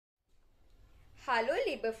Hello,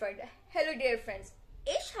 liebe Freunde. Hello, dear friends.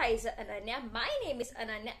 Ich heiße Ananya. My name is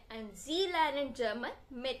Ananya, and Sie lernen German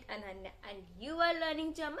mit Ananya, and you are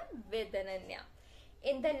learning German with Ananya.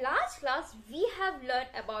 In the last class, we have learned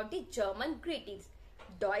about the German greetings,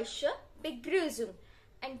 Deutsche Begrüßung,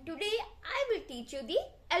 and today I will teach you the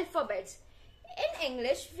alphabets. In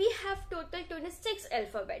English, we have total 26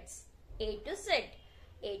 alphabets, A to Z,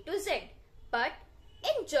 but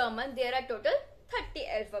in German, there are total 30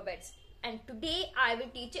 alphabets. And today I will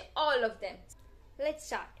teach you all of them. Let's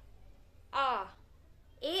start. A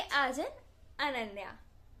as in Ananya.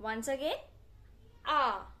 Once again,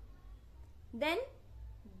 A. Then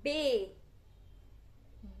B.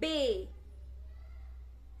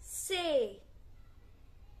 C.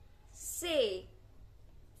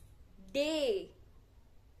 D.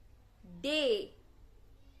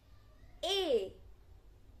 A.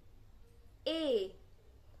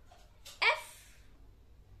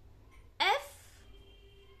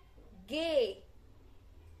 G.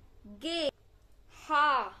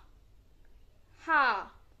 H.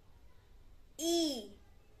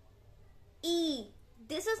 E.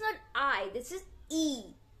 This is not I, this is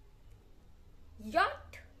E.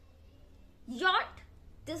 Yacht.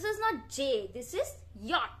 This is not J, this is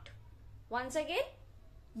yacht. Once again,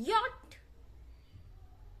 yacht.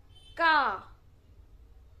 K.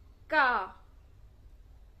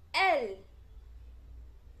 L.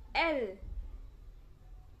 M.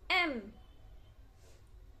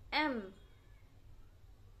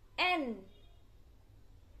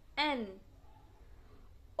 N.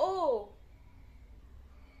 O.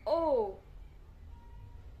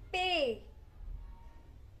 P.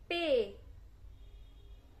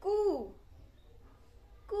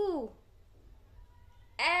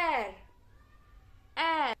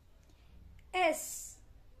 Q. R.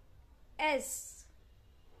 S.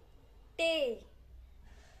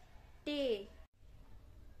 T.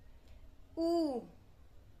 U.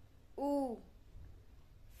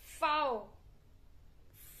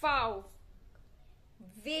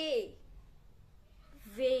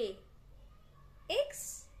 V.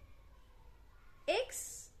 X. Y.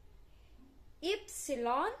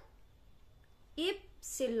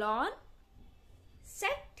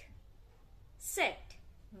 Z.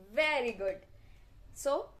 Very good.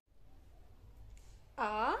 So,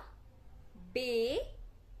 A, B,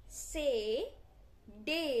 C,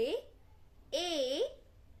 D, E,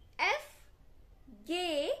 F,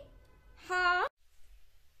 G, H,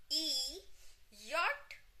 E,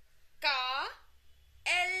 yacht, K,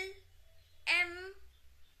 L, M,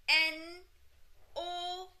 N,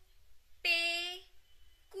 O, P,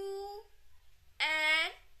 Q,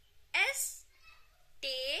 R, S, T,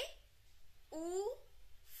 U,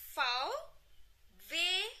 V,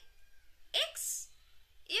 W, X,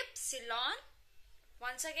 Y.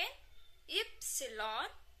 Once again, Y,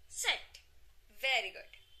 Z. Very good.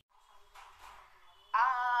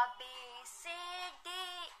 A, B, C, D,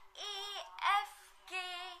 E, F, G, H,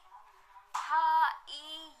 I,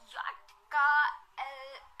 J, K, L,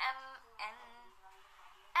 M, N,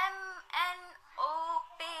 O,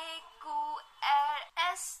 P, Q, R,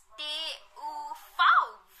 S, T, U, V,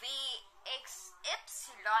 W, X, Y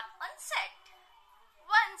und Z.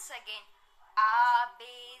 Once again, A, B,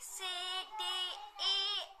 C, D, E,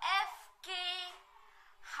 F, G, H,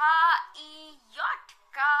 I, J,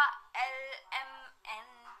 K, L, M, N,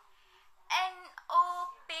 O,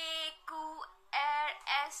 P, Q, R,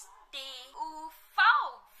 S, T, U, V, W,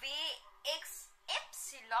 X,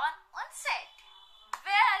 Y und Z.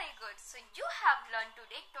 Very good. So you have learned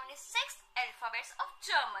today 26 alphabets of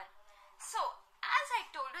German. So as I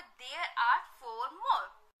told you, there are 4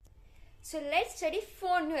 more. So let's study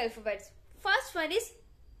 4 new alphabets. First one is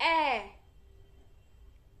A.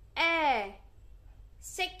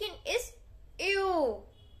 Second is U.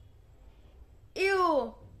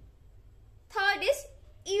 Third is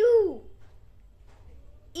U.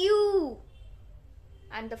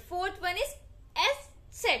 And the fourth one is S.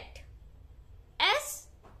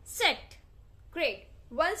 Great.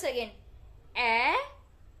 Once again, A,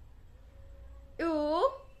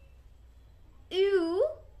 U,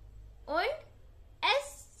 and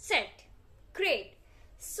S. Great.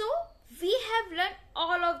 So we have learned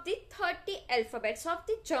all of the 30 alphabets of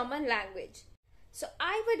the German language. So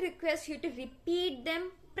I would request you to repeat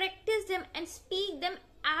them, practice them, and speak them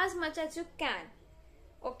as much as you can.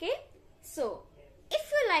 Okay? So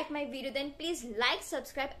if you like my video, then please like,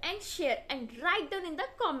 subscribe and share, and write down in the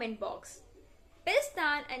comment box. Bis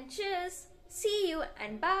dann and cheers. See you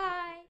and bye.